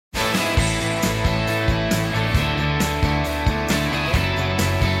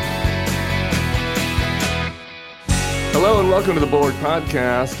Hello and welcome to the Bulwark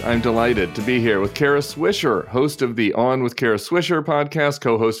Podcast. I'm delighted to be here with Kara Swisher, host of the On with Kara Swisher podcast,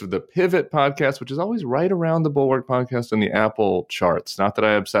 co-host of the Pivot podcast, which is always right around the Bulwark Podcast in the Apple charts. Not that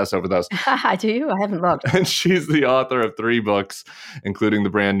I obsess over those. Do you? I haven't looked. And she's the author of 3 books, including the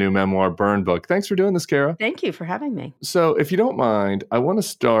brand new memoir, Burn Book. Thanks for doing this, Kara. Thank you for having me. So if you don't mind, I want to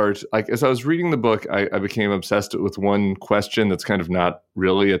start, as I was reading the book, I became obsessed with one question that's kind of not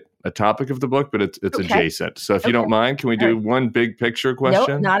really a topic of the book, but it's okay. Adjacent. So if you don't mind, can we do one big picture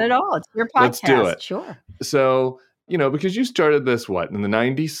question? No, not at all. It's your podcast. Let's do it. Sure. So, because you started this, in the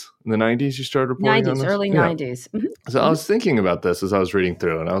 90s? In the 90s you started reporting on this? Early 90s. Mm-hmm. So I was thinking about this as I was reading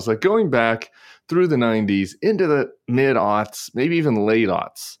through, and I was like, going back through the 90s into the mid-aughts, maybe even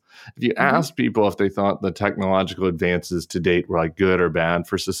late-aughts, if you asked people if they thought the technological advances to date were like good or bad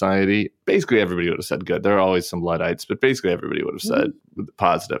for society, basically everybody would have said good. There are always some Luddites, but basically everybody would have said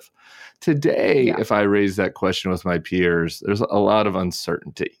positive. Today, if I raise that question with my peers, there's a lot of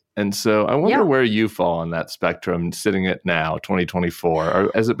uncertainty. And so I wonder where you fall on that spectrum, sitting at now,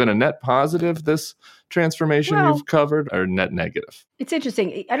 2024. Has it been a net positive, this transformation you've covered, or net negative? It's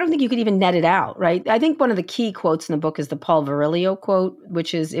interesting. I don't think you could even net it out, right? I think one of the key quotes in the book is the Paul Virilio quote,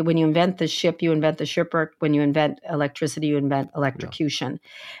 which is, when you invent the ship, you invent the shipwreck. When you invent electricity, you invent electrocution.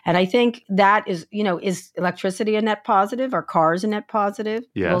 And I think that is, is electricity a net positive? Are cars a net positive?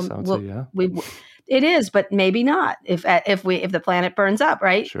 Yes, I would say, yeah. It is, but maybe not. If the planet burns up,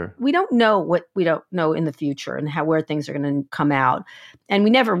 right? Sure. We don't know what we don't know in the future and where things are going to come out, and we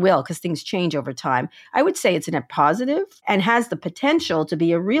never will because things change over time. I would say it's a net positive and has the potential to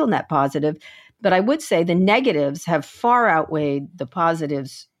be a real net positive, but I would say the negatives have far outweighed the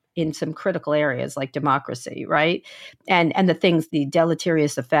positives in some critical areas like democracy, right? And the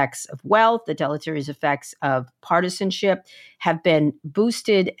deleterious effects of wealth, the deleterious effects of partisanship have been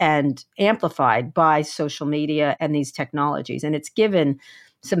boosted and amplified by social media and these technologies. And it's given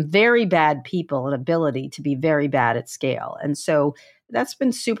some very bad people an ability to be very bad at scale. And so that's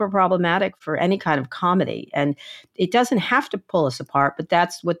been super problematic for any kind of comedy. And it doesn't have to pull us apart, but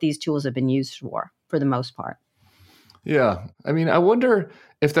that's what these tools have been used for the most part. Yeah. I mean, I wonder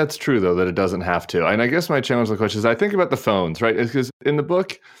if that's true, though, that it doesn't have to. And I guess my challenge to the question is, I think about the phones, right? Because in the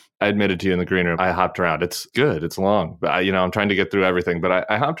book, I admitted to you in the green room, I hopped around. It's good. It's long. But I'm trying to get through everything. But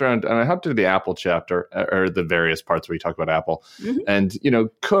I hopped around, and I hopped to the Apple chapter, or the various parts where you talk about Apple. Mm-hmm.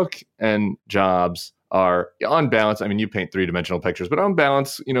 And, Cook and Jobs are, on balance, I mean, you paint 3-dimensional pictures, but on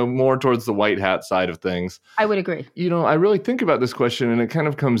balance, more towards the white hat side of things. I would agree. I really think about this question, and it kind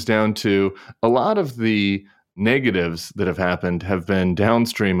of comes down to a lot of the negatives that have happened have been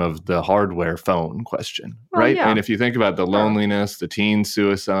downstream of the hardware phone question, right? Yeah. And if you think about the loneliness, the teen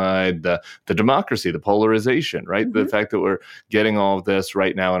suicide, the democracy, the polarization, right? Mm-hmm. The fact that we're getting all of this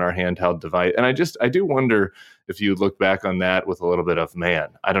right now in our handheld device. And I do wonder if you look back on that with a little bit of, man,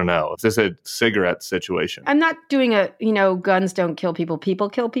 I don't know, if this is a cigarette situation. I'm not doing a, guns don't kill people, people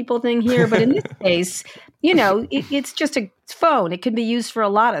kill people thing here. But in this case, it's just a phone. It can be used for a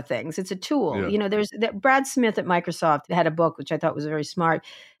lot of things. It's a tool. Yeah. There's Brad Smith at Microsoft had a book, which I thought was very smart.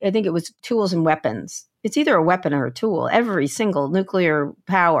 I think it was Tools and Weapons. It's either a weapon or a tool. Every single nuclear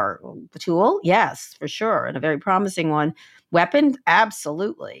power tool, yes, for sure. And a very promising one. Weapon,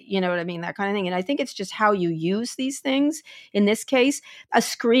 absolutely. You know what I mean? That kind of thing. And I think it's just how you use these things. In this case, a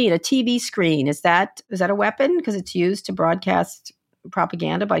screen, a TV screen, is that a weapon? Because it's used to broadcast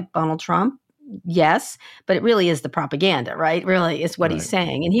propaganda by Donald Trump. Yes, but it really is the propaganda, right? Really is what he's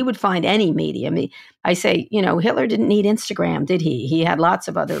saying. And he would find any medium. I say, Hitler didn't need Instagram, did he? He had lots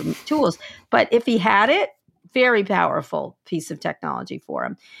of other tools. But if he had it, very powerful piece of technology for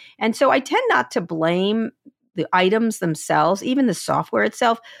him. And so I tend not to blame the items themselves, even the software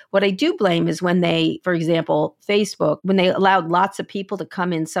itself. What I do blame is when they, for example, Facebook, when they allowed lots of people to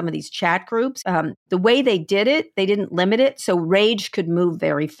come in some of these chat groups, the way they did it, they didn't limit it. So rage could move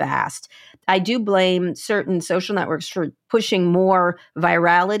very fast. I do blame certain social networks for pushing more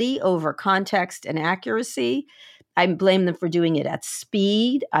virality over context and accuracy. I blame them for doing it at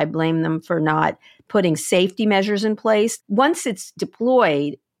speed. I blame them for not putting safety measures in place. Once it's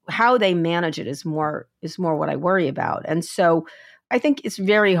deployed, how they manage it is more what I worry about. And so I think it's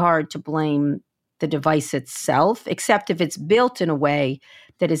very hard to blame the device itself, except if it's built in a way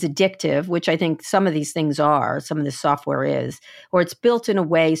that is addictive, which I think some of these things are, some of the software is, or it's built in a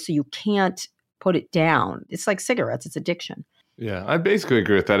way so you can't put it down. It's like cigarettes, it's addiction. Yeah, I basically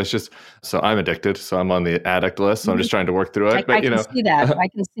agree with that. It's just, so I'm addicted, so I'm on the addict list, so I'm just trying to work through it. I can see that. I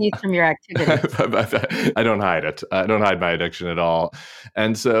can see it from your activity. I don't hide it. I don't hide my addiction at all.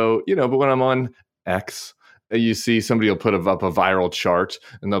 And so, but when I'm on X, you see somebody will put up a viral chart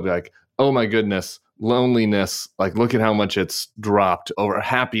and they'll be like, oh my goodness, loneliness, like look at how much it's dropped, or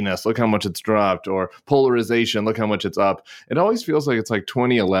happiness, look how much it's dropped, or polarization, look how much it's up. It always feels like it's like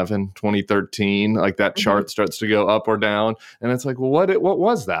 2011, 2013, like that chart starts to go up or down. And it's like, well, what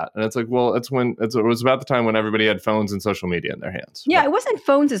was that? And it's like, well, it was about the time when everybody had phones and social media in their hands. Yeah, it wasn't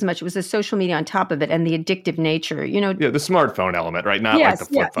phones as much. It was the social media on top of it and the addictive nature, Yeah, the smartphone element, right? Not like the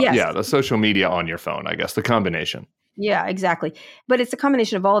flip phone. Yes. Yeah, the social media on your phone, I guess, the combination. Yeah, exactly. But it's a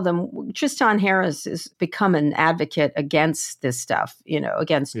combination of all of them. Tristan Harris has become an advocate against this stuff,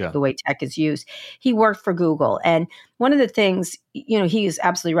 against the way tech is used. He worked for Google. And one of the things, he is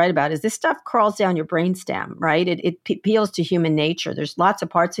absolutely right about is this stuff crawls down your brainstem, right? It appeals to human nature. There's lots of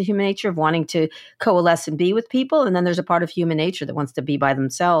parts of human nature of wanting to coalesce and be with people. And then there's a part of human nature that wants to be by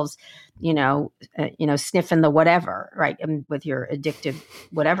themselves, sniffing the whatever, right? And with your addictive,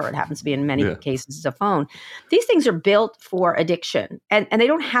 whatever it happens to be in many cases, is a phone. These things are built for addiction and they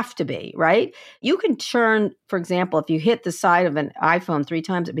don't have to be, right? You can turn, for example, if you hit the side of an iPhone 3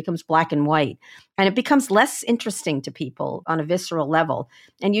 times, it becomes black and white and it becomes less interesting to people on a visceral level.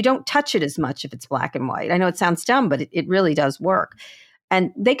 And you don't touch it as much if it's black and white. I know it sounds dumb, but it really does work.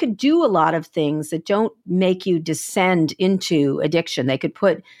 And they could do a lot of things that don't make you descend into addiction. They could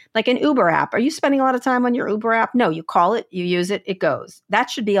put like an Uber app. Are you spending a lot of time on your Uber app? No, you call it, you use it, it goes. That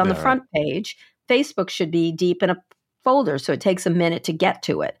should be on the front page. Facebook should be deep in a folder, so it takes a minute to get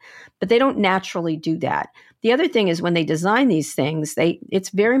to it. But they don't naturally do that. The other thing is when they design these things, it's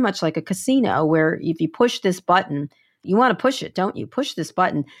very much like a casino where if you push this button, you want to push it, don't you? Push this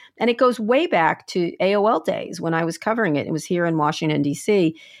button. And it goes way back to AOL days when I was covering it. It was here in Washington,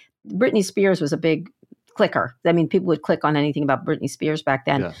 D.C. Britney Spears was a big clicker. I mean, people would click on anything about Britney Spears back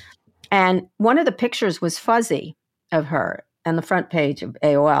then. Yeah. And one of the pictures was fuzzy of her on the front page of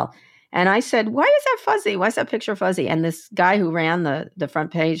AOL. And I said, why is that fuzzy? Why is that picture fuzzy? And this guy who ran the front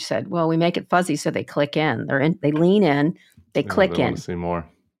page said, well, we make it fuzzy so they click in. They lean in, they click in. Want to see more.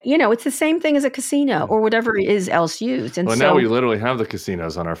 It's the same thing as a casino or whatever is else used. And now we literally have the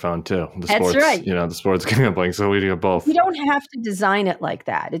casinos on our phone too. That's right. The sports gambling. So we do both. You don't have to design it like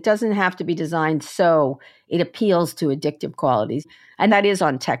that. It doesn't have to be designed so it appeals to addictive qualities. And that is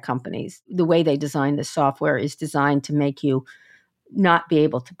on tech companies. The way they design the software is designed to make you not be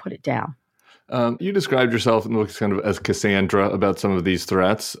able to put it down. You described yourself kind of as Cassandra about some of these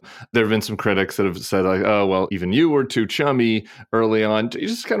threats. There have been some critics that have said, like, oh, well, even you were too chummy early on. You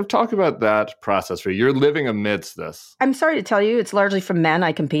just kind of talk about that process for you. You're living amidst this. I'm sorry to tell you, it's largely from men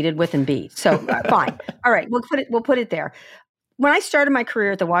I competed with and beat. So fine. All right, we'll put it there. When I started my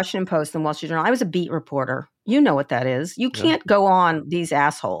career at the Washington Post and Wall Street Journal, I was a beat reporter. You know what that is. You can't go on these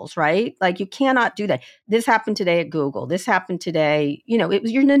assholes, right? Like you cannot do that. This happened today at Google. This happened today.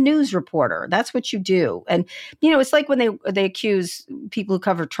 You're a news reporter. That's what you do. And, it's like when they accuse people who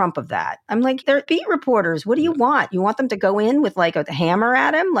cover Trump of that. I'm like, they're beat reporters. What do you want? You want them to go in with like a hammer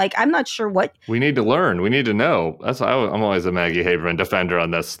at him? Like, I'm not sure what. We need to learn. We need to know. I'm always a Maggie Haberman defender on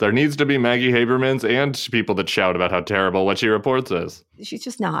this. There needs to be Maggie Habermans and people that shout about how terrible what she reports is. She's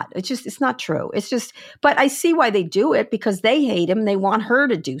just not. It's not true. But I see why they do it because they hate him. They want her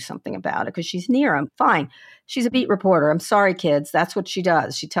to do something about it because she's near him. Fine. She's a beat reporter. I'm sorry, kids. That's what she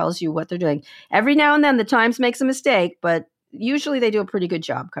does. She tells you what they're doing. Every now and then the Times makes a mistake, but usually they do a pretty good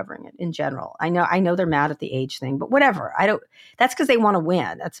job covering it in general. I know they're mad at the age thing, but whatever. That's because they want to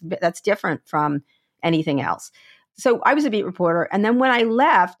win. That's different from anything else. So I was a beat reporter. And then when I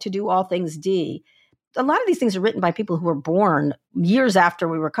left to do all things D, a lot of these things are written by people who were born years after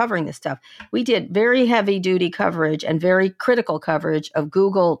we were covering this stuff. We did very heavy duty coverage and very critical coverage of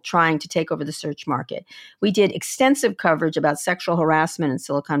Google trying to take over the search market. We did extensive coverage about sexual harassment in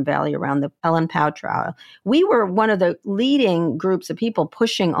Silicon Valley around the Ellen Pao trial. We were one of the leading groups of people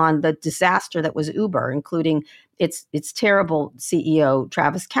pushing on the disaster that was Uber, including its terrible CEO,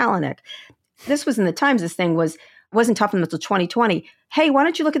 Travis Kalanick. This was in the Times. This thing wasn't tough until 2020. Hey, why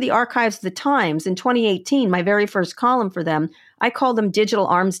don't you look at the archives of the Times? In 2018, my very first column for them, I called them digital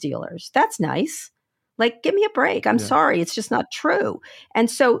arms dealers. That's nice. Like, give me a break. I'm sorry. It's just not true.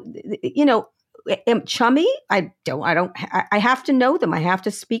 And so, am chummy? I have to know them. I have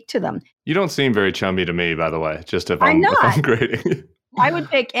to speak to them. You don't seem very chummy to me, by the way, just if I'm grading. I would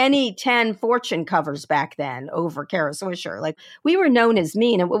pick any 10 Fortune covers back then over Kara Swisher. Like, we were known as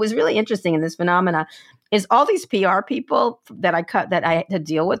mean. And what was really interesting in this phenomena is all these PR people that I had to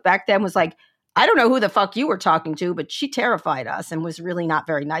deal with back then was like, I don't know who the fuck you were talking to, but she terrified us and was really not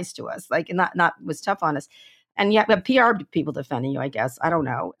very nice to us. Like, not was tough on us. And you have PR people defending you, I guess. I don't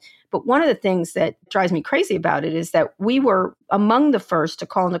know. But one of the things that drives me crazy about it is that we were among the first to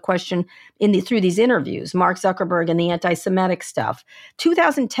call into question through these interviews, Mark Zuckerberg and the anti-Semitic stuff.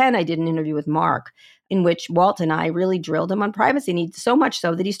 2010, I did an interview with Mark in which Walt and I really drilled him on privacy. And he so much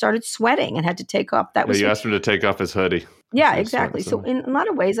so that he started sweating and had to take off. You asked him to take off his hoodie. Yeah, exactly. So in a lot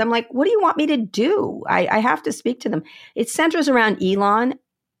of ways, I'm like, what do you want me to do? I have to speak to them. It centers around Elon.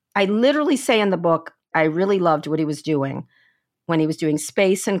 I literally say in the book, I really loved what he was doing when he was doing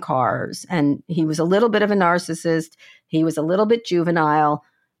space and cars. And he was a little bit of a narcissist. He was a little bit juvenile.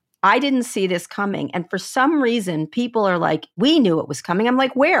 I didn't see this coming. And for some reason, people are like, we knew it was coming. I'm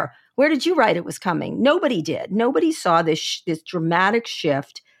like, where? Where did you write it was coming? Nobody did. Nobody saw this dramatic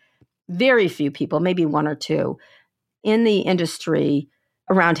shift. Very few people, maybe one or two, in the industry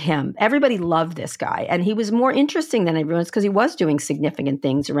around him. Everybody loved this guy. And he was more interesting than everyone's because he was doing significant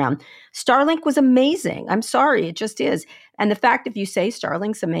things around. Starlink was amazing. I'm sorry, it just is. And the fact if you say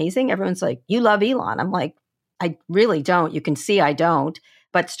Starlink's amazing, everyone's like, you love Elon. I'm like, I really don't. You can see I don't.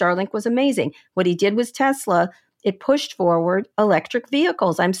 But Starlink was amazing. What he did was Tesla. It pushed forward electric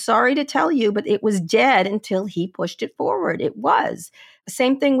vehicles. I'm sorry to tell you, but it was dead until he pushed it forward. It was.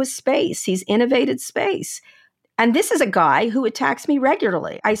 Same thing with space. He's innovated space. And this is a guy who attacks me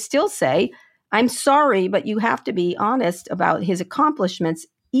regularly. I still say, I'm sorry, but you have to be honest about his accomplishments,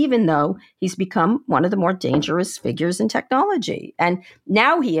 even though he's become one of the more dangerous figures in technology. And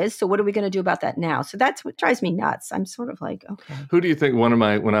now he is. So what are we going to do about that now? So that's what drives me nuts. I'm sort of like, okay. Who do you think when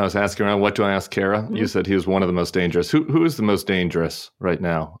I was asking around, what do I ask Kara? Mm-hmm. You said he was one of the most dangerous. Who is the most dangerous right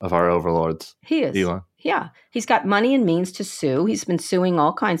now of our overlords? He is. Elon. Yeah. He's got money and means to sue. He's been suing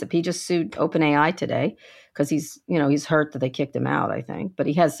all kinds of, he just sued OpenAI today because he's hurt that they kicked him out, I think, but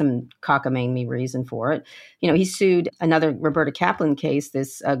he has some cockamamie reason for it. He sued another Roberta Kaplan case,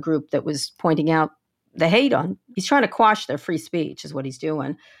 this group that was pointing out the hate on, he's trying to quash their free speech is what he's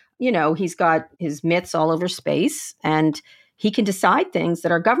doing. He's got his mitts all over space and he can decide things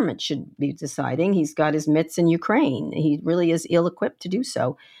that our government should be deciding. He's got his mitts in Ukraine. He really is ill-equipped to do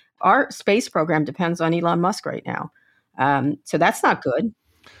so. Our space program depends on Elon Musk right now. So that's not good.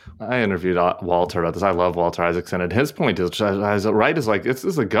 I interviewed Walter about this. I love Walter Isaacson. And his point is like, this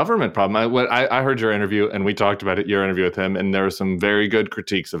is a government problem. I heard your interview and we talked about your interview with him. And there were some very good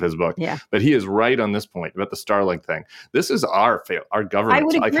critiques of his book. Yeah. But he is right on this point about the Starlink thing. This is our government. I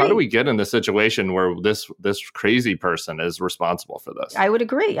would agree. Like, how do we get in this situation where this crazy person is responsible for this? I would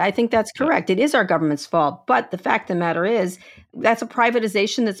agree. I think that's correct. Yeah. It is our government's fault. But the fact of the matter is, that's a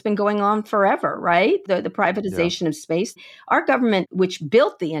privatization that's been going on forever, right? The privatization of space. Our government, which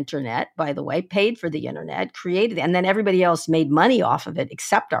built the internet, by the way, paid for the internet, created it, and then everybody else made money off of it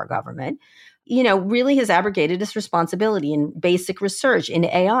except our government, really has abrogated its responsibility in basic research in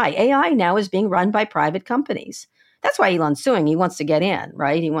AI. AI now is being run by private companies. That's why Elon's suing. He wants to get in,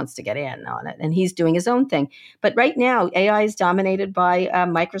 right? He wants to get in on it, and he's doing his own thing. But right now, AI is dominated by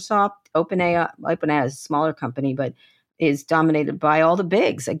Microsoft. OpenAI is a smaller company, but is dominated by all the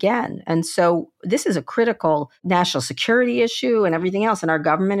bigs again. And so this is a critical national security issue and everything else. And our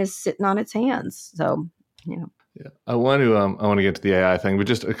government is sitting on its hands. So, Yeah. I want to get to the AI thing, but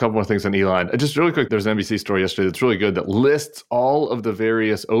just a couple more things on Elon. Just really quick, there's an NBC story yesterday that's really good that lists all of the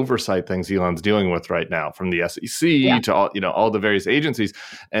various oversight things Elon's dealing with right now, from the SEC to all the various agencies,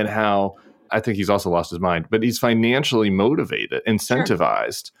 and how I think he's also lost his mind, but he's financially motivated,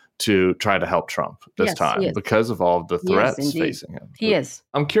 incentivized to try to help Trump this time because of all of the threats facing him. He is.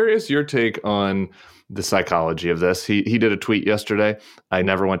 I'm curious your take on the psychology of this. He did a tweet yesterday. I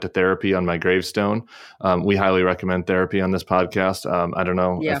never went to therapy on my gravestone. We highly recommend therapy on this podcast. I don't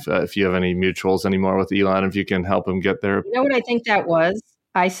know if you have any mutuals anymore with Elon, if you can help him get therapy. You know what I think that was?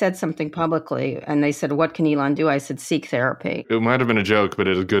 I said something publicly and they said, what can Elon do? I said, seek therapy. It might have been a joke, but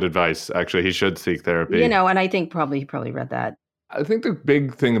it is good advice. Actually, he should seek therapy. And I think he probably read that. I think the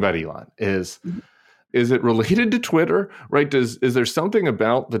big thing about Elon is it related to Twitter, right? Is there something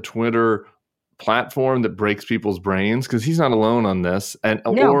about the Twitter platform that breaks people's brains? Because he's not alone on this. And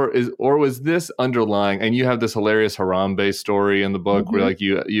or was this underlying, and you have this hilarious Harambe story in the book where like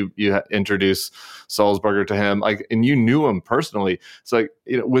you introduce Sulzberger to him, like, and you knew him personally. It's like,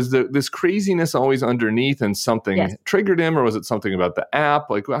 was this craziness always underneath and something triggered him, or was it something about the app?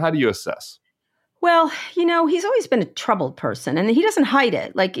 Like, how do you assess? Well, he's always been a troubled person and he doesn't hide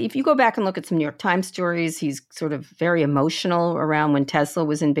it. Like if you go back and look at some New York Times stories, he's sort of very emotional around when Tesla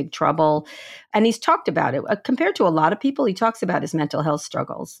was in big trouble. And he's talked about it. Compared to a lot of people, he talks about his mental health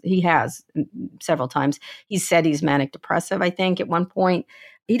struggles. He has several times. He said he's manic depressive, I think, at one point.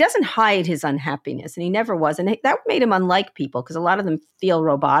 He doesn't hide his unhappiness, and he never was. And that made him unlike people because a lot of them feel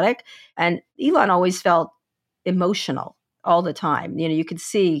robotic. And Elon always felt emotional all the time. You could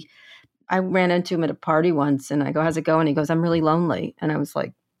see, I ran into him at a party once and I go, how's it going? He goes, I'm really lonely. And I was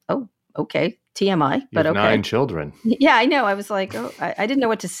like, oh, okay. TMI, but you have okay. 9 children. Yeah, I know. I was like, oh, I didn't know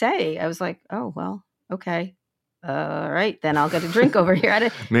what to say. I was like, oh, well, okay. All right, then I'll get a drink over here.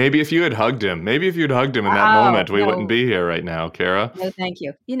 Maybe if you had hugged him, in that moment, we wouldn't be here right now, Kara. No, thank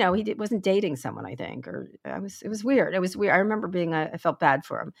you. He wasn't dating someone, I think, or it was weird. It was weird. I remember I felt bad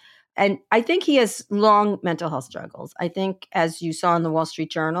for him. And I think he has long mental health struggles. I think, as you saw in the Wall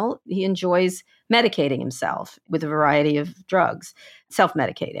Street Journal, he enjoys medicating himself with a variety of drugs,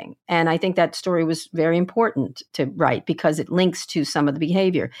 self-medicating. And I think that story was very important to write because it links to some of the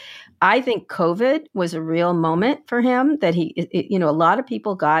behavior. I think COVID was a real moment for him that a lot of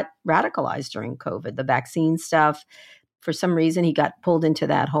people got radicalized during COVID, the vaccine stuff. For some reason, he got pulled into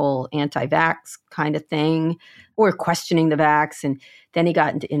that whole anti-vax kind of thing or questioning the vax. And then he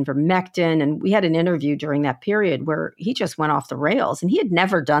got into ivermectin. And we had an interview during that period where he just went off the rails. And he had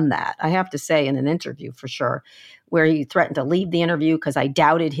never done that, I have to say, in an interview for sure, where he threatened to leave the interview because I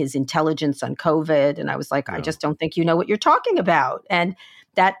doubted his intelligence on COVID. And I was like, I just don't think you know what you're talking about. And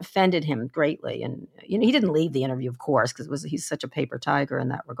that offended him greatly. And, he didn't leave the interview, of course, because he's such a paper tiger in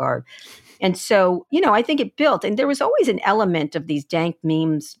that regard. And so, I think it built. And there was always an element of these dank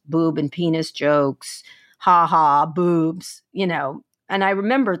memes, boob and penis jokes, ha ha, boobs, And I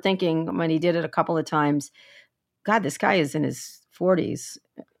remember thinking when he did it a couple of times, God, this guy is in his 40s.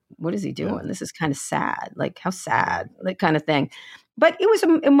 What is he doing? Yeah. This is kind of sad. Like, how sad, that kind of thing. But it was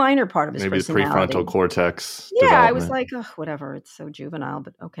a minor part of his personality. Maybe the prefrontal cortex. Yeah, I was like, oh, whatever. It's so juvenile,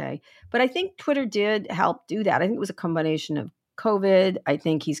 but okay. But I think Twitter did help do that. I think it was a combination of COVID. I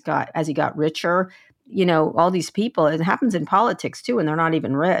think as he got richer, all these people, it happens in politics too, and they're not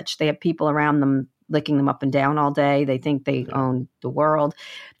even rich. They have people around them licking them up and down all day. They think they own the world.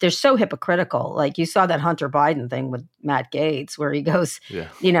 They're so hypocritical. Like you saw that Hunter Biden thing with Matt Gaetz where he goes,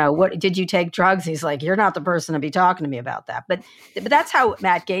 what did you take drugs? He's like, you're not the person to be talking to me about that. But that's how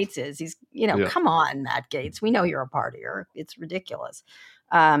Matt Gaetz is. He's, come on, Matt Gaetz. We know you're a partier. It's ridiculous.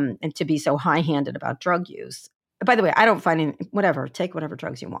 And to be so high-handed about drug use. By the way, I don't find take whatever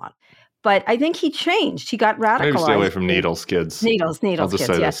drugs you want. But I think he changed. He got radicalized. Maybe stay away from needles, kids. Needles, I'll just kids,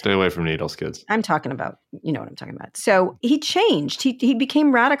 say this. Stay away from needles, kids. I'm talking about, you know what I'm talking about. So he changed. He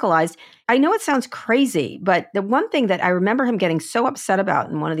became radicalized. I know it sounds crazy, but the one thing that I remember him getting so upset about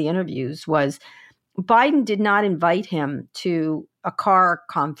in one of the interviews was Biden did not invite him to a car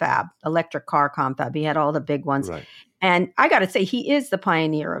confab, electric car confab. He had all the big ones. Right. And I got to say, he is the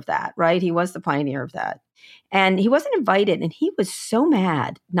pioneer of that, right? He was the pioneer of that. And he wasn't invited. And he was so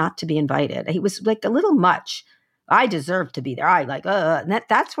mad not to be invited. He was like a little much. I deserve to be there. And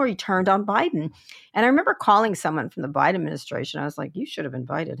that's where he turned on Biden. And I remember calling someone from the Biden administration. I was like, you should have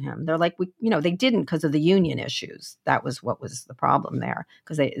invited him. They're like, they didn't because of the union issues. That was what was the problem there,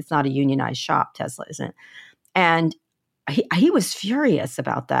 because it's not a unionized shop. Tesla isn't. And he was furious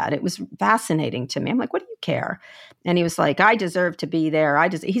about that. It was fascinating to me. I'm like, what do you care? And he was like, I deserve to be there.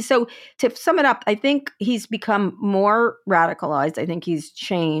 So to sum it up, I think he's become more radicalized. I think he's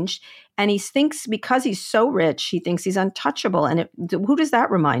changed. And he thinks because he's so rich, he thinks he's untouchable. And who does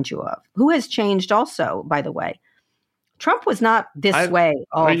that remind you of? Who has changed also, by the way? Trump was not this way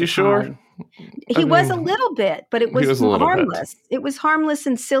all the time. Are you sure? He was a little bit, but it was harmless. It was harmless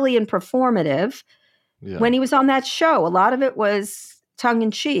and silly and performative. Yeah. When he was on that show, a lot of it was tongue in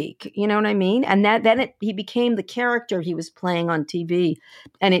cheek. You know what I mean? And he became the character he was playing on TV,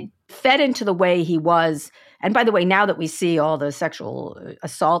 and it fed into the way he was. And by the way, now that we see all the sexual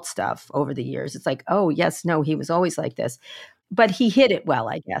assault stuff over the years, it's like, oh yes, no, he was always like this. But he hit it well,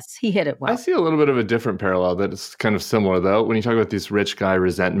 I guess. He hit it well. I see a little bit of a different parallel that is kind of similar, though. When you talk about this rich guy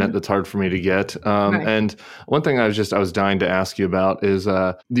resentment, that's hard for me to get. Right. And one thing I was dying to ask you about is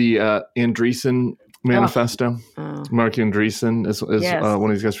the Andreessen Manifesto. Mark Andreessen is yes.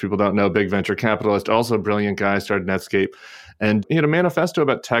 One of these guys people don't know, big venture capitalist, also a brilliant guy, started Netscape. And he had a manifesto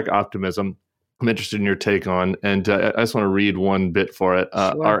about tech optimism. I'm interested in your take on, and I just want to read one bit for it.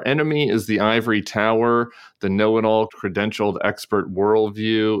 Sure. Our enemy is the ivory tower, the know-it-all, credentialed expert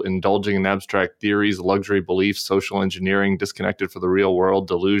worldview, indulging in abstract theories, luxury beliefs, social engineering, disconnected from the real world,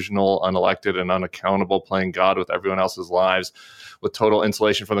 delusional, unelected, and unaccountable, playing God with everyone else's lives, with total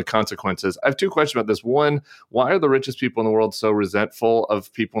insulation from the consequences. I have two questions about this. One, why are the richest people in the world so resentful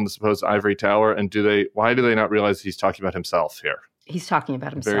of people in the supposed ivory tower, and why do they not realize he's talking about himself here? He's talking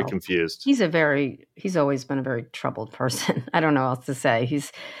about himself. Very confused. He's always been a very troubled person. I don't know what else to say.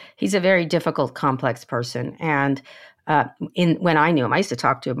 He's a very difficult, complex person. And When I knew him. I used to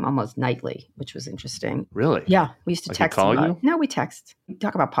talk to him almost nightly, which was interesting. Really? Yeah, we used to text call a lot. you? No, we text. We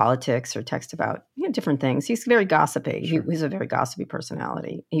talk about politics or text about different things. He's very gossipy. Sure. He's a very gossipy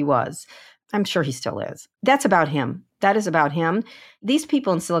personality. He was. I'm sure he still is. That's about him. That is about him. These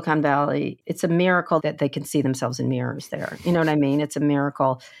people in Silicon Valley, it's a miracle that they can see themselves in mirrors there. You know what I mean? It's a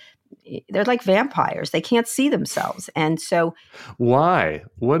miracle. They're like vampires. They can't see themselves. And so... Why?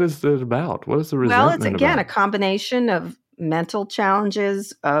 What is it about? What is the resentment Well, it's again about? a combination of mental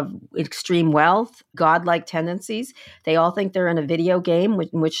challenges, of extreme wealth, godlike tendencies. They all think they're in a video game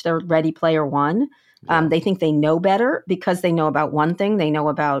in which they're Ready Player One. Yeah. They think they know better because they know about one thing. They know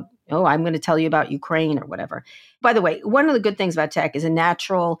about, I'm going to tell you about Ukraine or whatever. By the way, one of the good things about tech is a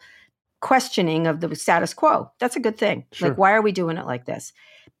natural questioning of the status quo. That's a good thing. Sure. Like, why are we doing it like this?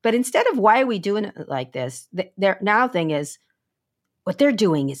 But instead of why are we doing it like this, their now thing is, what they're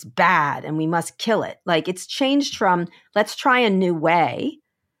doing is bad and we must kill it. Like, it's changed from let's try a new way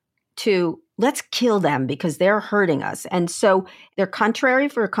to let's kill them because they're hurting us. And so they're contrary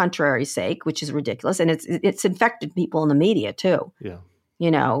for a contrary's sake, which is ridiculous. And it's infected people in the media too. Yeah.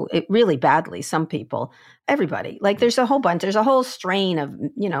 It really badly, some people, everybody. Like, there's a whole strain of,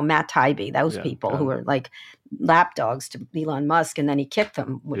 Matt Taibbi, those people who are like lapdogs to Elon Musk, and then he kicked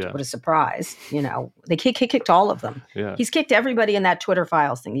them, which what a surprise. He kicked all of them. Yeah. He's kicked everybody in that Twitter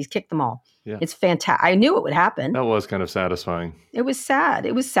Files thing. He's kicked them all. Yeah. It's fantastic. I knew it would happen. That was kind of satisfying. It was sad.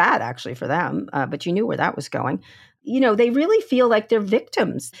 It was sad actually for them, but you knew where that was going. They really feel like they're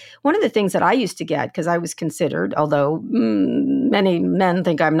victims. One of the things that I used to get, because I was considered, although many men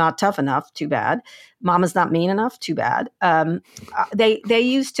think I'm not tough enough, too bad. Mama's not mean enough, too bad. They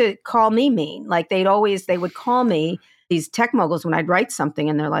used to call me mean. Like, they would call me, these tech moguls, when I'd write something,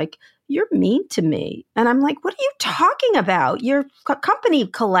 and they're like, "You're mean to me." And I'm like, "What are you talking about? Your company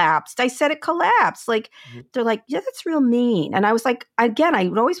collapsed." I said it collapsed. Like, they're like, "Yeah, that's real mean." And I was like, again, I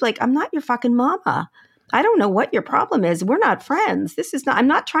would always be like, "I'm not your fucking mama. I don't know what your problem is. We're not friends. I'm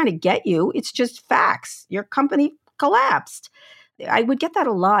not trying to get you. It's just facts. Your company collapsed." I would get that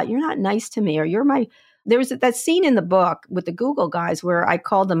a lot. "You're not nice to me," or there was that scene in the book with the Google guys where I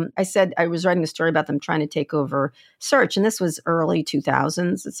called them. I said I was writing a story about them trying to take over search. And this was early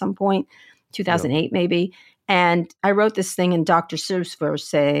 2000s at some point, 2008 maybe. And I wrote this thing in Dr. Swisher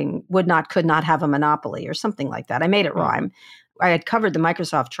saying, could not have a monopoly or something like that. I made it rhyme. I had covered the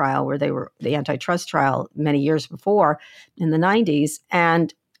Microsoft trial where they were the antitrust trial many years before in the 90s.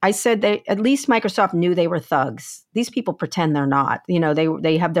 And I said at least Microsoft knew they were thugs. These people pretend they're not.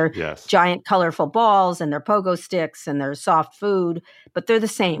 They have their giant colorful balls and their pogo sticks and their soft food, but they're the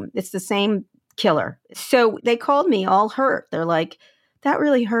same. It's the same killer. So they called me all hurt. They're like, "That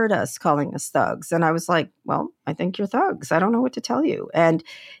really hurt us, calling us thugs." And I was like, "Well, I think you're thugs. I don't know what to tell you." And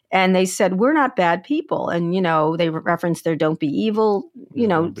they said, "We're not bad people." And, they referenced their "don't be evil,"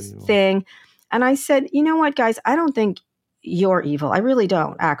 thing. And I said, "You know what, guys, I don't think you're evil. I really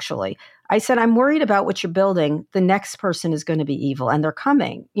don't, actually." I said, "I'm worried about what you're building. The next person is going to be evil, and they're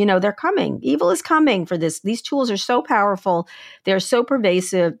coming. They're coming. Evil is coming for this. These tools are so powerful. They're so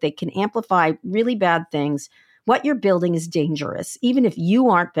pervasive. They can amplify really bad things. What you're building is dangerous. Even if you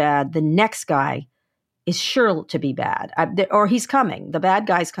aren't bad, the next guy is sure to be bad, or he's coming. The bad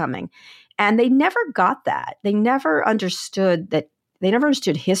guy's coming." And they never got that. They never understood that. They never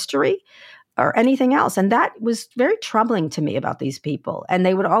understood history or anything else. And that was very troubling to me about these people. And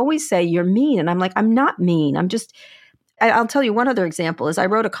they would always say, "You're mean." And I'm like, "I'm not mean. I'll tell you one other example is I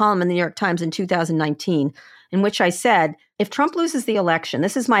wrote a column in the New York Times in 2019 in which I said, if Trump loses the election,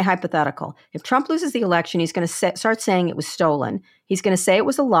 this is my hypothetical. If Trump loses the election, he's going to start saying it was stolen. He's going to say it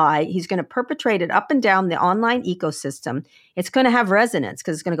was a lie. He's going to perpetrate it up and down the online ecosystem. It's going to have resonance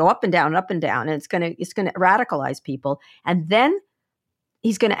because it's going to go up and down, and it's going to radicalize people. And then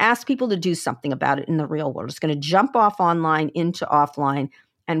he's going to ask people to do something about it in the real world. It's going to jump off online into offline.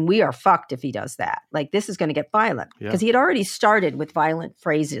 And we are fucked if he does that. Like, this is going to get violent because he had already started with violent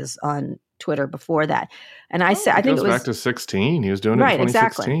phrases on Twitter before that. And I said, I think it was back to 16. He was doing it in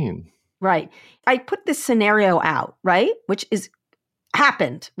 2016. Exactly. Right. I put this scenario out, right? Which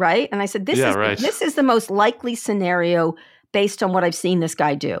happened, right? And I said, this is the most likely scenario based on what I've seen this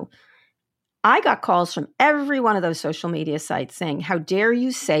guy do. I got calls from every one of those social media sites saying, "How dare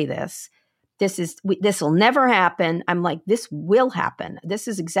you say this? This will never happen." I'm like, "This will happen. This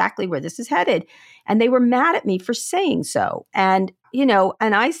is exactly where this is headed." And they were mad at me for saying so. And,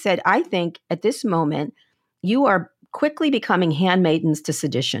 and I said, "I think at this moment, you are quickly becoming handmaidens to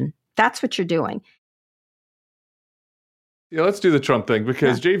sedition. That's what you're doing." Yeah, let's do the Trump thing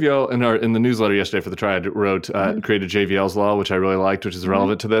because JVL in the newsletter yesterday for the Triad wrote created JVL's law, which I really liked, which is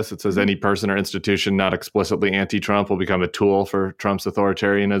relevant to this. It says any person or institution not explicitly anti-Trump will become a tool for Trump's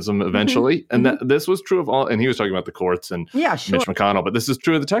authoritarianism eventually. And this was true of all. And he was talking about the courts and Mitch McConnell, but this is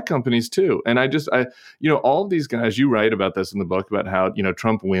true of the tech companies too. And I all of these guys, you write about this in the book about how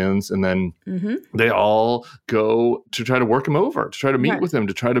Trump wins and then they all go to try to work him over, to try to meet with him,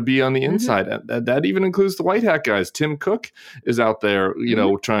 to try to be on the inside. And that even includes the white hat guys. Tim Cook is out there,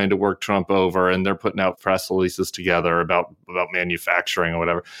 trying to work Trump over, and they're putting out press releases together about manufacturing or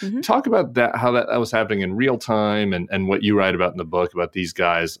whatever. Talk about that, how that was happening in real time, and what you write about in the book about these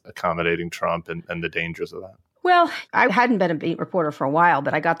guys accommodating Trump and the dangers of that. Well, I hadn't been a beat reporter for a while,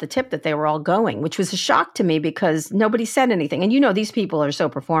 but I got the tip that they were all going, which was a shock to me because nobody said anything. And these people are so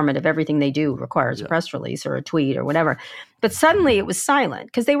performative. Everything they do requires a press release or a tweet or whatever. But suddenly it was silent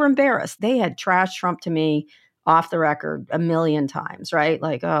because they were embarrassed. They had trashed Trump to me off the record a million times, right?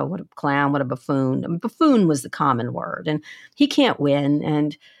 Like, oh, what a clown, what a buffoon. I mean, buffoon was the common word. And he can't win.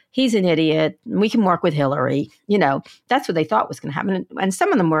 And he's an idiot. And we can work with Hillary. That's what they thought was going to happen. And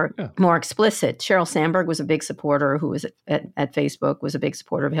some of them were more explicit. Sheryl Sandberg was a big supporter, who was at Facebook, was a big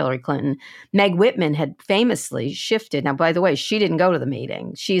supporter of Hillary Clinton. Meg Whitman had famously shifted. Now, by the way, she didn't go to the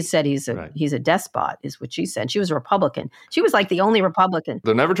meeting. She said he's a despot, is what she said. She was a Republican. She was like the only Republican.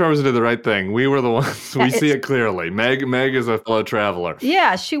 The Never Trumpers did the right thing. We were the ones. We see it clearly. Meg is a fellow traveler.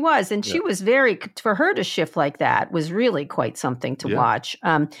 Yeah, she was. And she was for her to shift like that was really quite something to watch.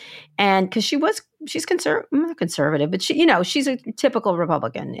 And because she's conservative, but she's a typical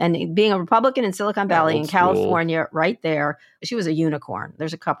Republican. And being a Republican in Silicon Valley in California, right there, she was a unicorn.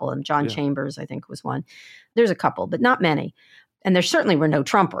 There's a couple of them. John Chambers, I think, was one. There's a couple, but not many. And there certainly were no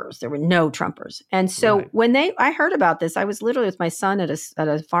Trumpers. There were no Trumpers. And so when I heard about this, I was literally with my son at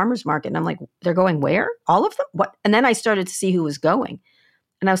a farmer's market. And I'm like, they're going where? All of them? What? And then I started to see who was going.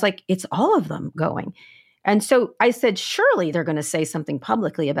 And I was like, it's all of them going. And so I said, surely they're going to say something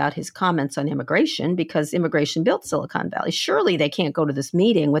publicly about his comments on immigration because immigration built Silicon Valley. Surely they can't go to this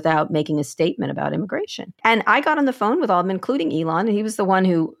meeting without making a statement about immigration. And I got on the phone with all of them, including Elon. And he was the one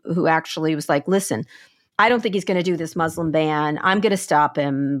who actually was like, listen, I don't think he's going to do this Muslim ban. I'm going to stop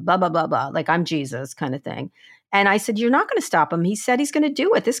him, blah, blah, blah, blah. Like I'm Jesus kind of thing. And I said, you're not going to stop him. He said he's going to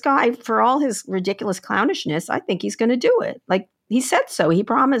do it. This guy, for all his ridiculous clownishness, I think he's going to do it. Like he said so. He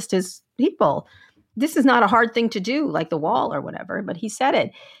promised his people. This is not a hard thing to do, like the wall or whatever, but he said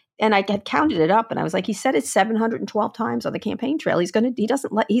it. And I had counted it up and I was like, he said it 712 times on the campaign trail. He's a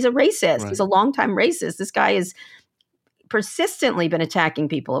racist. Right. He's a longtime racist. This guy has persistently been attacking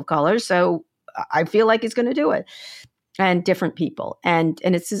people of color. So I feel like he's going to do it. And different people. And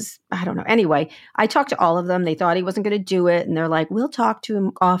it's his, I don't know. Anyway, I talked to all of them. They thought he wasn't going to do it. And they're like, we'll talk to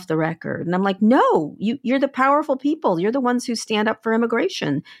him off the record. And I'm like, no, you're the powerful people. You're the ones who stand up for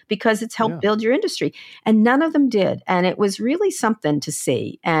immigration because it's helped build your industry. And none of them did. And it was really something to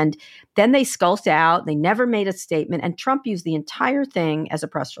see. And then they skulked out. They never made a statement. And Trump used the entire thing as a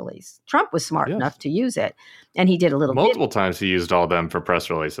press release. Trump was smart enough to use it. And he did a little multiple times he used all them for press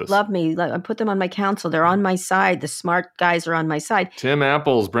releases. Love me. I put them on my council. They're on my side. The smart guys are on my side. Tim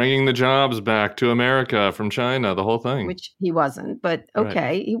Apple's bringing the jobs back to America from China, the whole thing. Which he wasn't, but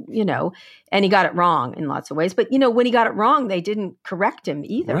okay, and he got it wrong in lots of ways. But, when he got it wrong, they didn't correct him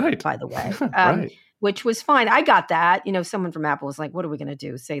either, by the way. Which was fine. I got that. Someone from Apple was like, what are we going to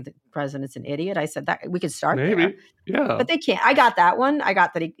do? Say the president's an idiot? I said that we could start there. Yeah. But they can't. I got that one. I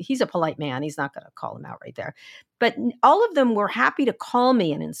got that he's a polite man. He's not going to call him out right there. But all of them were happy to call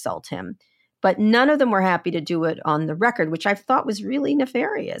me and insult him. But none of them were happy to do it on the record, which I thought was really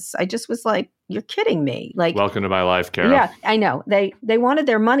nefarious. I just was like, you're kidding me. Like, welcome to my life, Carol. Yeah, I know. They wanted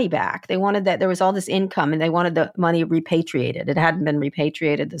their money back. They wanted that there was all this income and they wanted the money repatriated. It hadn't been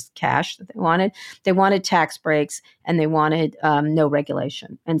repatriated, this cash that they wanted. They wanted tax breaks and they wanted no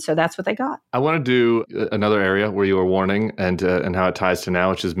regulation. And so that's what they got. I want to do another area where you were warning and how it ties to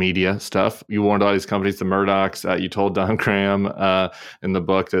now, which is media stuff. You warned all these companies, the Murdochs. You told Don Graham in the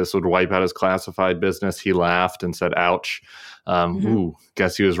book that this would wipe out his classified business. He laughed and said, ouch.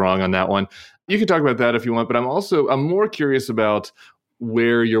 Guess he was wrong on that one. You can talk about that if you want, but I'm more curious about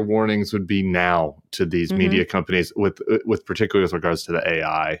where your warnings would be now to these media companies with particularly with regards to the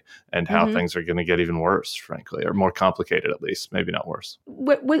AI and how things are going to get even worse, frankly, or more complicated at least, maybe not worse.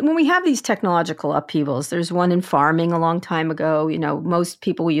 When we have these technological upheavals, there's one in farming a long time ago. Most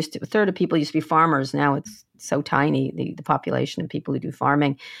people a third of people used to be farmers. Now it's so tiny, the population of people who do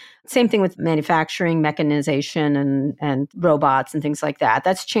farming. Same thing with manufacturing, mechanization, and robots and things like that.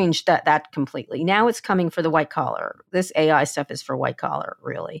 That's changed that completely. Now it's coming for the white collar. This AI stuff is for white collar,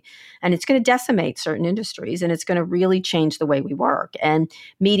 really. And it's going to decimate certain industries, and it's going to really change the way we work. And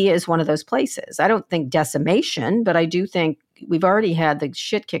media is one of those places. I don't think decimation, but I do think we've already had the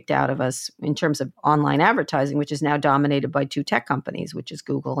shit kicked out of us in terms of online advertising, which is now dominated by two tech companies, which is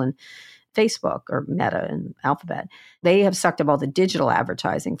Google and Facebook, or Meta and Alphabet. They have sucked up all the digital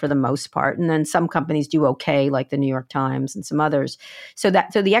advertising for the most part. And then some companies do okay, like the New York Times and some others. So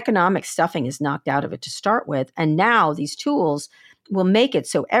the economic stuffing is knocked out of it to start with. And now these tools will make it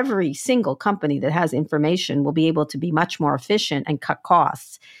so every single company that has information will be able to be much more efficient and cut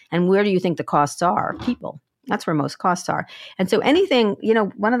costs. And where do you think the costs are? People. That's where most costs are. And so anything,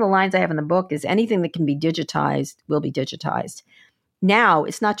 one of the lines I have in the book is anything that can be digitized will be digitized. Now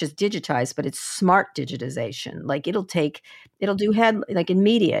it's not just digitized, but it's smart digitization. Like it'll do like in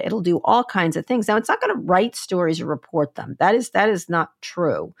media, it'll do all kinds of things. Now it's not going to write stories or report them. That is not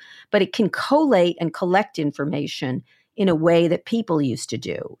true, but it can collate and collect information in a way that people used to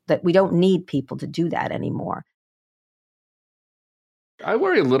do, that we don't need people to do that anymore. I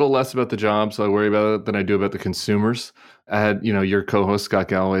worry a little less about the jobs. I worry about it than I do about the consumers. I had, your co-host Scott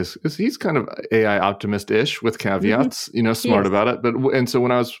Galloway, he's kind of AI optimist-ish with caveats, smart about it. And so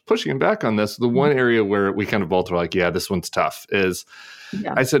when I was pushing him back on this, the one area where we kind of both were like, yeah, this one's tough is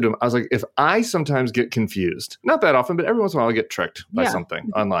I said to him, I was like, if I sometimes get confused, not that often, but every once in a while I get tricked by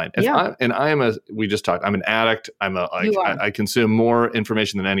something online. We just talked, I'm an addict. I consume more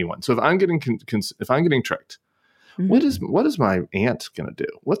information than anyone. So if I'm getting tricked, what is my aunt going to do?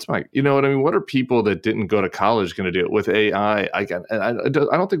 What's my, what I mean? What are people that didn't go to college going to do with AI? I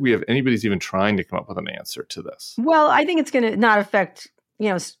don't think we have anybody's even trying to come up with an answer to this. Well, I think it's going to not affect,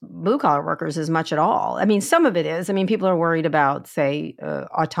 blue collar workers as much at all. I mean, some of it is. I mean, people are worried about, say,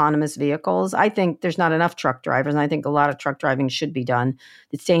 autonomous vehicles. I think there's not enough truck drivers, and I think a lot of truck driving should be done.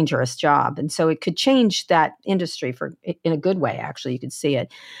 It's a dangerous job, and so it could change that industry in a good way. Actually, you could see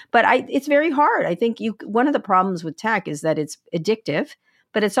it, but it's very hard. I think one of the problems with tech is that it's addictive,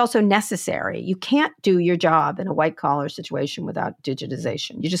 but it's also necessary. You can't do your job in a white collar situation without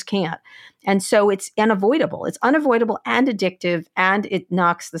digitization. You just can't. And so it's unavoidable. It's unavoidable and addictive, and it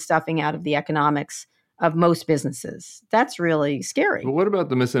knocks the stuffing out of the economics of most businesses. That's really scary. But what about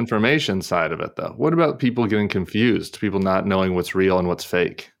the misinformation side of it, though? What about people getting confused, people not knowing what's real and what's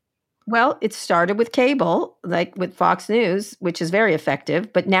fake? Well, it started with cable, like with Fox News, which is very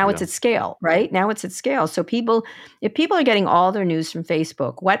effective, but now it's at scale, right? Now it's at scale. So if people are getting all their news from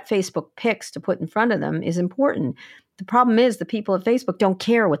Facebook, what Facebook picks to put in front of them is important. The problem is the people at Facebook don't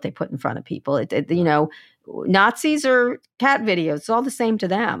care what they put in front of people. Nazis or cat videos, it's all the same to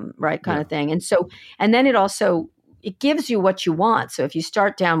them, right? Kind of thing. And then it gives you what you want. So if you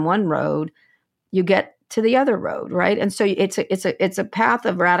start down one road, you get to the other road, right? And so it's a path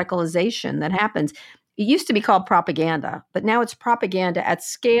of radicalization that happens. It used to be called propaganda, but now it's propaganda at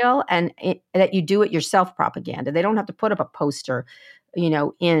scale, and that you do it yourself propaganda. They don't have to put up a poster,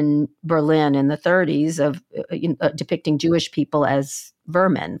 in Berlin in the 30s of depicting Jewish people as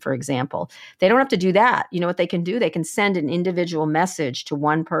vermin, for example. They don't have to do that. You know what they can do? They can send an individual message to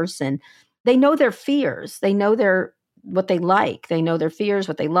one person. They know their fears. They know what they like. They know their fears,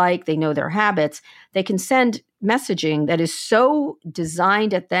 what they like. They know their habits. They can send messaging that is so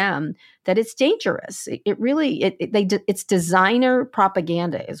designed at them that it's dangerous. It's designer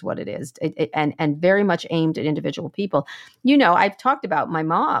propaganda is what it is, and very much aimed at individual people. I've talked about my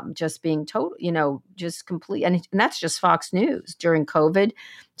mom just being total, just complete, and that's just Fox News during COVID.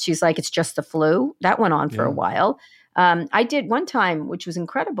 She's like, it's just the flu. That went on for a while. I did one time, which was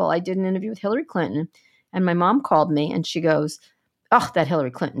incredible. I did an interview with Hillary Clinton. And my mom called me and she goes, oh, that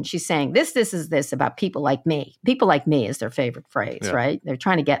Hillary Clinton. She's saying this is this about people like me. People like me is their favorite phrase, right? They're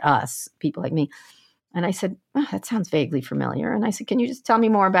trying to get us, people like me. And I said, oh, that sounds vaguely familiar. And I said, can you just tell me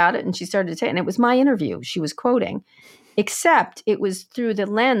more about it? And she started to say, and it was my interview she was quoting, except it was through the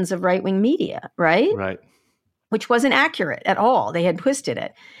lens of right-wing media, right? Right. Which wasn't accurate at all. They had twisted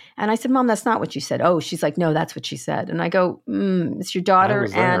it. And I said, Mom, that's not what you said. Oh, she's like, no, that's what she said. And I go, it's your daughter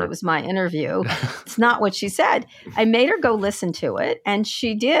and it was my interview. It's not what she said. I made her go listen to it, and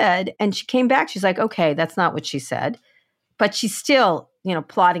she did. And she came back. She's like, okay, that's not what she said. But she's still,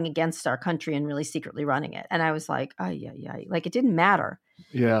 plotting against our country and really secretly running it. And I was like, like it didn't matter.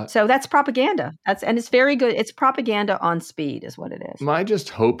 Yeah. So that's propaganda. And it's very good. It's propaganda on speed is what it is. My just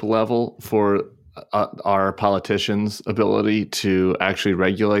hope level for our politicians' ability to actually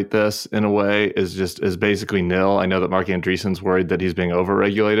regulate this in a way is basically nil. I know that Mark Andreessen's worried that he's being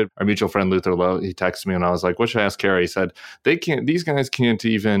overregulated. Our mutual friend Luther Lowe, he texted me and I was like, "What should I ask Carrie?" He said, these guys can't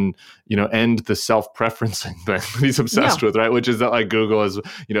even, end the self-preferencing thing he's obsessed with, right? Which is that like Google is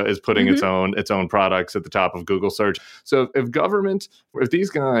putting its own products at the top of Google search. So if these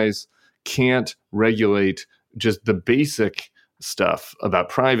guys can't regulate just the basic stuff about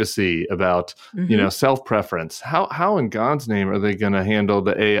privacy, about self-preference, how in God's name are they going to handle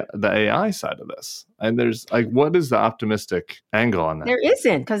the AI side of this? And there's like, what is the optimistic angle on that? There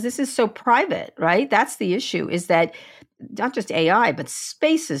isn't, because this is so private, right? That's the issue, is that not just AI, but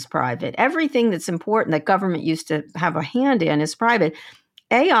space is private. Everything that's important that government used to have a hand in is private.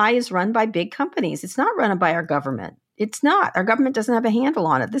 AI is run by big companies. It's not run by our government. It's not. Our government doesn't have a handle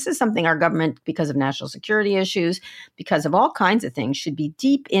on it. This is something our government, because of national security issues, because of all kinds of things, should be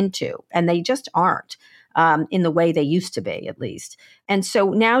deep into. And they just aren't in the way they used to be, at least. And so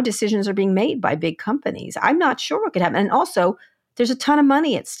now decisions are being made by big companies. I'm not sure what could happen. And also, there's a ton of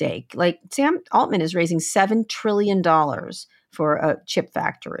money at stake. Like Sam Altman is raising $7 trillion for a chip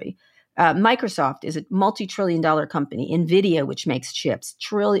factory. Microsoft is a multi-trillion-dollar company. NVIDIA, which makes chips,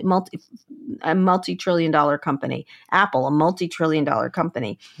 a multi-trillion-dollar company. Apple, a multi-trillion-dollar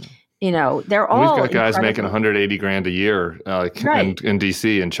company. They're all. We've got guys making $180,000 a year in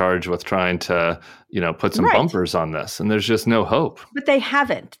DC in charge with trying to, put some bumpers on this, and there's just no hope. But they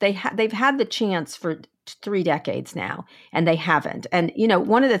haven't. They've had the chance for 3 decades now, and they haven't. And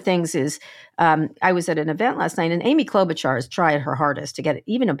one of the things is, I was at an event last night, and Amy Klobuchar has tried her hardest to get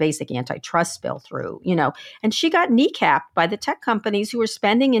even a basic antitrust bill through. And she got kneecapped by the tech companies who were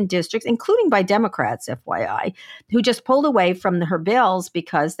spending in districts, including by Democrats, FYI, who just pulled away from her bills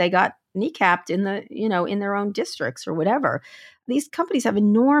because they got kneecapped in their own districts or whatever. These companies have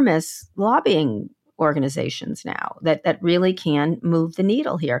enormous lobbying organizations now that really can move the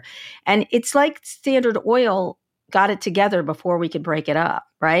needle here. And it's like Standard Oil got it together before we could break it up,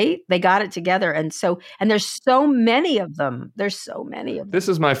 right? They got it together. And there's so many of them. This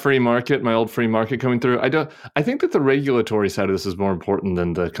is my free market, my old free market coming through. I think that the regulatory side of this is more important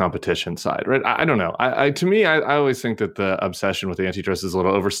than the competition side, right? I don't know. To me, I always think that the obsession with antitrust is a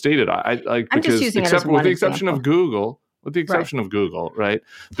little overstated. I'm just using it as one exception of Google. With the exception of Google, right?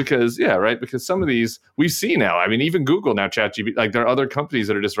 Because some of these we see now. I mean, even Google now, ChatGPT, like there are other companies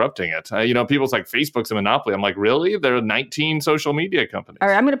that are disrupting it. People's like Facebook's a monopoly. I'm like, really? There are 19 social media companies. All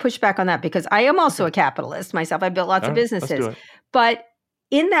right, I'm going to push back on that because I am also a capitalist myself. I built lots of businesses. But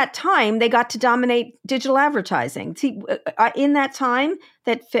in that time, they got to dominate digital advertising. See, in that time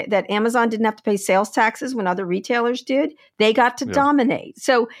that Amazon didn't have to pay sales taxes when other retailers did, they got to dominate.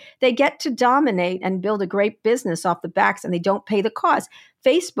 So they get to dominate and build a great business off the backs, and they don't pay the cost.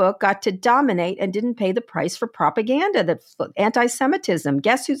 Facebook got to dominate and didn't pay the price for propaganda, that anti-Semitism.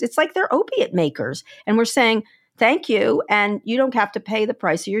 Guess who's? It's like they're opiate makers, and we're saying, thank you, and you don't have to pay the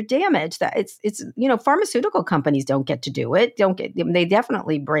price of your damage. That it's pharmaceutical companies don't get to do it. They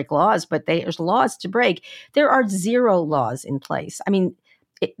definitely break laws, but there's laws to break. There are 0 laws in place. I mean,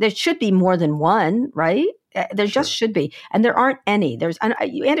 there should be more than one, right? There just should be, and there aren't any.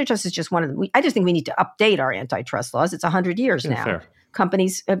 Antitrust is just one of them. I just think we need to update our antitrust laws. It's 100 years now. Fair.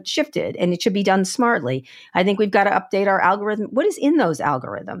 Companies have shifted, and it should be done smartly. I think we've got to update our algorithm. What is in those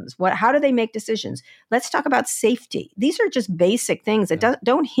algorithms? How do they make decisions? Let's talk about safety. These are just basic things that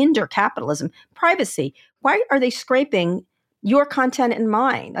don't hinder capitalism. Privacy. Why are they scraping your content and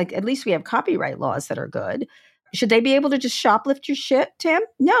mine? Like, at least we have copyright laws that are good. Should they be able to just shoplift your shit, Tim?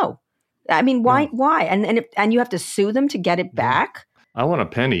 No. I mean, why? No. Why? And you have to sue them to get it back? I want a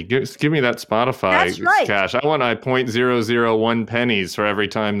penny. Give me that Spotify cash. I want 0.001 pennies for every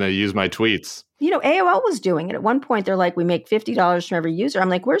time they use my tweets. AOL was doing it. At one point, they're like, we make $50 from every user. I'm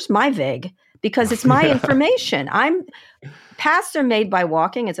like, where's my VIG? Because it's my information. Paths are made by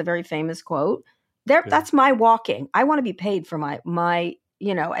walking. It's a very famous quote. That's my walking. I want to be paid for my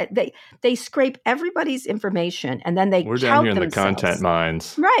they scrape every's information, and then we're down here in the content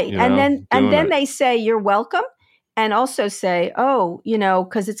mines. Right. And then they say, you're welcome. And also say,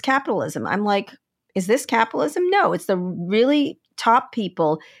 because it's capitalism. I'm like, is this capitalism? No, it's the really top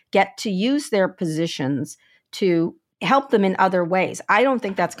people get to use their positions to help them in other ways. I don't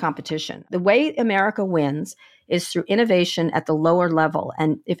think that's competition. The way America wins is through innovation at the lower level.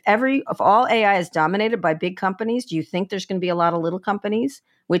 And if all AI is dominated by big companies, do you think there's going to be a lot of little companies,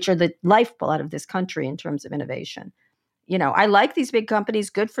 which are the lifeblood of this country in terms of innovation? I like these big companies,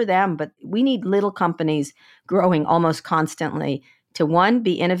 good for them, but we need little companies growing almost constantly to one,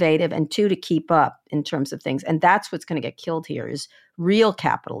 be innovative, and two, to keep up in terms of things. And that's what's going to get killed here is real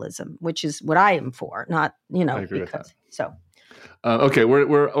capitalism, which is what I am for, not, I agree with that. So. Okay,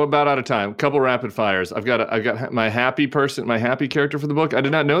 we're about out of time. Couple rapid fires. I've got my happy character for the book. I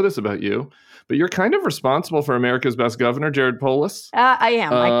did not know this about you, but you're kind of responsible for America's Best Governor, Jared Polis. I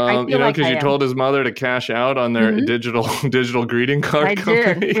am. I feel like because you told his mother to cash out on their digital greeting card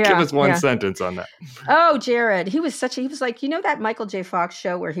company. Did. Yeah, Give us one sentence on that. Oh, Jared, he was like, that Michael J. Fox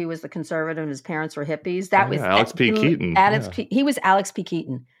show where he was the conservative and his parents were hippies. That was Alex P. Keaton. He was Alex P.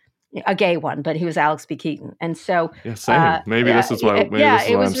 Keaton. A gay one, but he was Alex P. Keaton. And so same. This is why it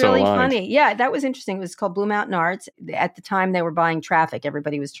was so really aligned. funny. Yeah, that was interesting. It was called Blue Mountain Arts. At the time they were buying traffic.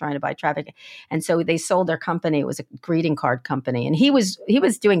 Everybody was trying to buy traffic. And so they sold their company. It was a greeting card company. And he was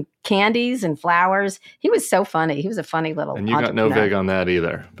doing candies and flowers. He was so funny. He was a funny little And you got no vig on that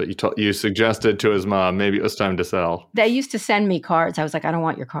either. But you suggested to his mom maybe it was time to sell. They used to send me cards. I was like, I don't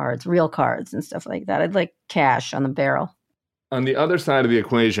want your cards, real cards and stuff like that. I'd like cash on the barrel. On the other side of the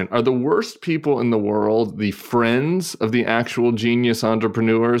equation, are the worst people in the world the friends of the actual genius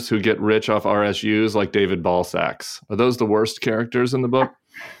entrepreneurs who get rich off RSUs like David Balsax? Are those the worst characters in the book?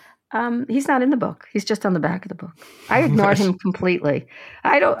 He's not in the book. He's just on the back of the book. I ignored him completely.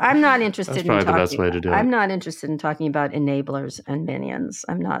 I'm not interested That's probably the best way to do it. I'm not interested in talking about enablers and minions.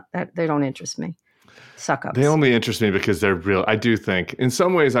 They don't interest me. Suck ups. They only interest me because they're real. I do think in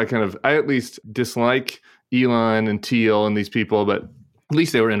some ways I at least dislike Elon and Thiel and these people, but at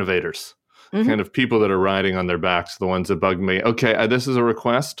least they were innovators. Kind of people that are riding on their backs, the ones that bug me. Okay, this is a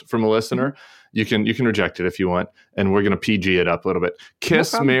request from a listener. You can reject it if you want, and we're going to PG it up a little bit.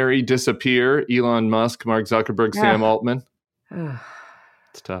 Kiss, marry, disappear. Elon Musk, Mark Zuckerberg, Sam Altman.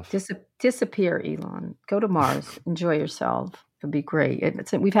 It's tough. Disappear, Elon. Go to Mars. Enjoy yourself. It'd be great.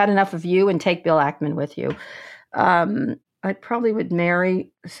 We've had enough of you, and take Bill Ackman with you. I probably would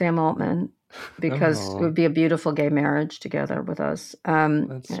marry Sam Altman, because it would be a beautiful gay marriage together with us.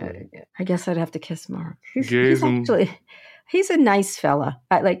 I guess I'd have to kiss Mark. He's a nice fella.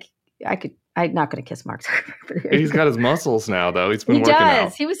 I'm not going to kiss Mark Zuckerberg. He's got his muscles now, though. He's been working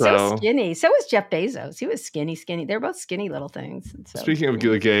out. He was so skinny. So was Jeff Bezos. He was skinny. They're both skinny little things. Speaking of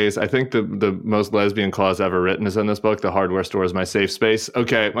gays, I think the most lesbian clause ever written is in this book. The hardware store is my safe space.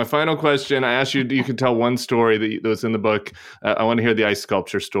 Okay, my final question. I asked you could tell one story that was in the book. I want to hear the ice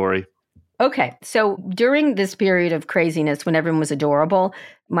sculpture story. Okay. So during this period of craziness, when everyone was adorable,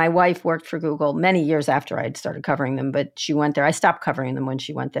 my wife worked for Google many years after I'd started covering them, but she went there. I stopped covering them when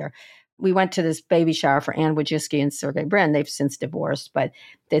she went there. We went to this baby shower for Anne Wojcicki and Sergey Brin. They've since divorced, but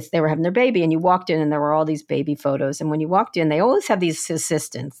they were having their baby, and you walked in and there were all these baby photos. And when you walked in, they always have these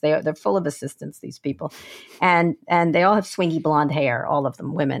assistants. They're full of assistants, these people. And they all have swingy blonde hair, all of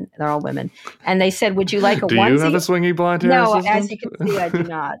them, women. They're all women. And they said, would you like a onesie? Do you have a swingy blonde hair No, assistant? as you can see, I do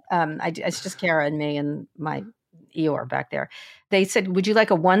not. It's just Kara and me and my Eeyore back there. They said, would you like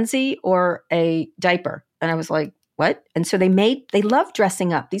a onesie or a diaper? And I was like, what? And so they love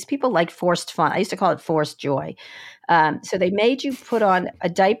dressing up. These people like forced fun. I used to call it forced joy. So they made you put on a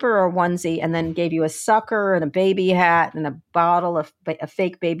diaper or onesie and then gave you a sucker and a baby hat and a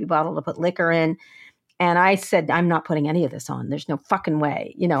fake baby bottle to put liquor in. And I said, I'm not putting any of this on. There's no fucking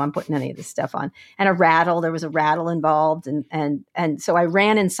way, I'm putting any of this stuff on. And there was a rattle involved. And so I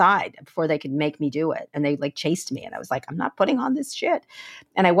ran inside before they could make me do it. And they chased me. And I was like, I'm not putting on this shit.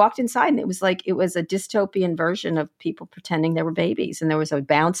 And I walked inside and it was a dystopian version of people pretending they were babies. And there was a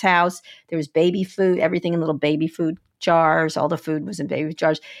bounce house. There was baby food, everything in little baby food jars. All the food was in baby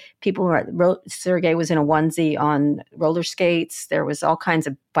jars. Sergey was in a onesie on roller skates. There was all kinds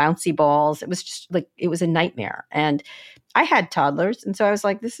of bouncy balls. It was just it was a nightmare. And I had toddlers. And so I was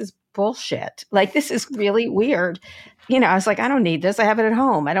like, this is bullshit. This is really weird. I was like, I don't need this. I have it at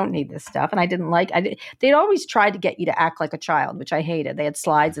home. I don't need this stuff. And I didn't they'd always tried to get you to act like a child, which I hated. They had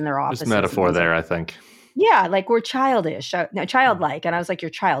slides in their offices. There's metaphor there, I think. Yeah. We're childish. No, childlike. And I was like,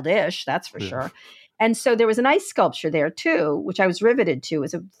 you're childish. That's for sure. And so there was an ice sculpture there too, which I was riveted to.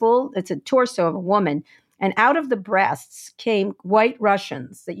 It's a torso of a woman. And out of the breasts came white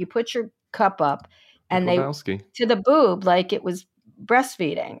Russians that you put your cup up and to the boob, like it was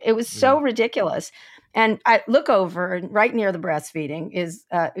breastfeeding. It was so ridiculous. And I look over and right near the breastfeeding is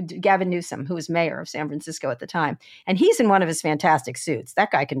Gavin Newsom, who was mayor of San Francisco at the time. And he's in one of his fantastic suits.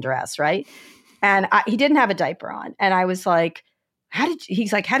 That guy can dress, right? And he didn't have a diaper on. And I was like, how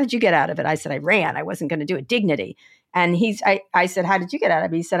did you get out of it? I said, I ran. I wasn't going to do it. Dignity. And I said, how did you get out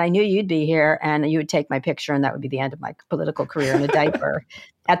of it? He said, I knew you'd be here and you would take my picture and that would be the end of my political career in a diaper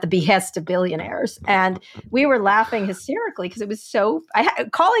at the behest of billionaires. And we were laughing hysterically because it was so,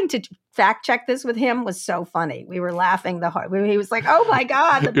 calling to fact check this with him was so funny. We were laughing he was like, oh my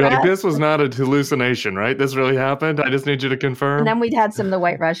God. You're like, this was not a hallucination, right? This really happened? I just need you to confirm. And then we'd had some of the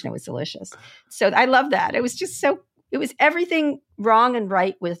White Russian. It was delicious. So I love that. It was just it was everything wrong and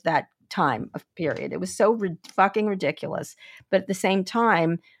right with that time of period. It was so fucking ridiculous, but at the same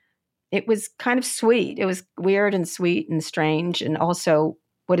time it was kind of sweet. It was weird and sweet and strange, and also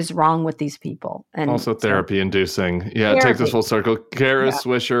what is wrong with these people, and also therapy inducing. Yeah, it takes us full circle. Kara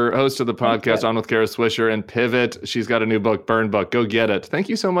Swisher, host of the podcast On with Kara Swisher, and Pivot. She's got a new book, Burn Book. Go get it. Thank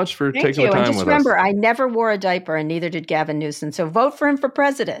you so much for taking the time with us. And just remember, I never wore a diaper, and neither did Gavin Newsom. So vote for him for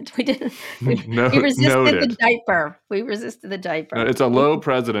president. We didn't. We resisted the diaper. We resisted the diaper. It's a low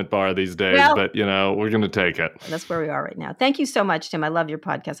president bar these days, but we're going to take it. That's where we are right now. Thank you so much, Tim. I love your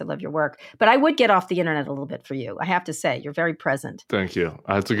podcast. I love your work. But I would get off the internet a little bit for you. I have to say, you're very present. Thank you.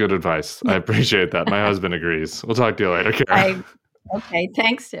 That's a good advice. I appreciate that. My husband agrees. We'll talk to you later, Kara. Okay,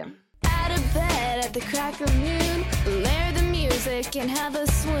 thanks, Tim. Out of bed at the crack of noon, layer the music and have a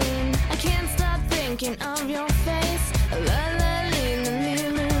swoon. I can't stop thinking of your face. La la in the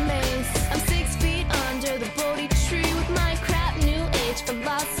Lulu maze. I'm 6 feet under the Bodhi tree with my crap new age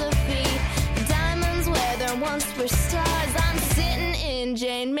philosophy. Diamonds where there once were stars. I'm sitting in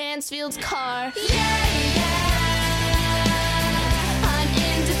Jane Mansfield's car. Yeah.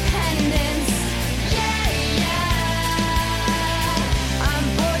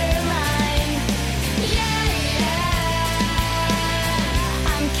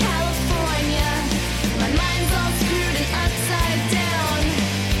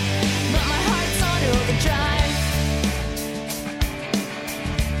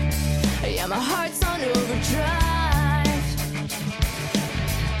 My heart's on overdrive.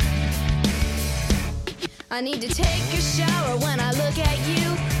 I need to take a shower when I look at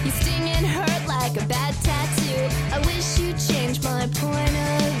you. You sting and hurt like a bad tattoo. I wish you'd change my point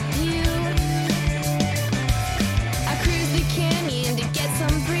of view. I cruise the canyon to get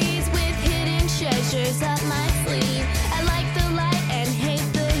some breeze with hidden treasures up my sleeve. I like the light and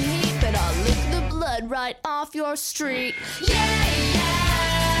hate the heat, but I'll lick the blood right off your street. Yeah.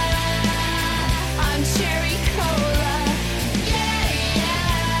 I'm cherry cola, yeah.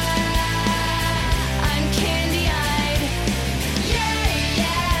 I'm candy-eyed, yeah.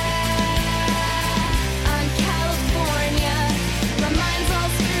 I'm California, my mind's all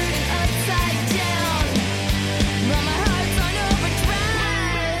screwed and upside down, but my heart's on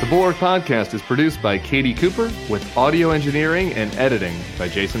overdrive. The Bulwark Podcast is produced by Katie Cooper with audio engineering and editing by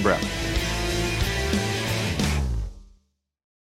Jason Brown.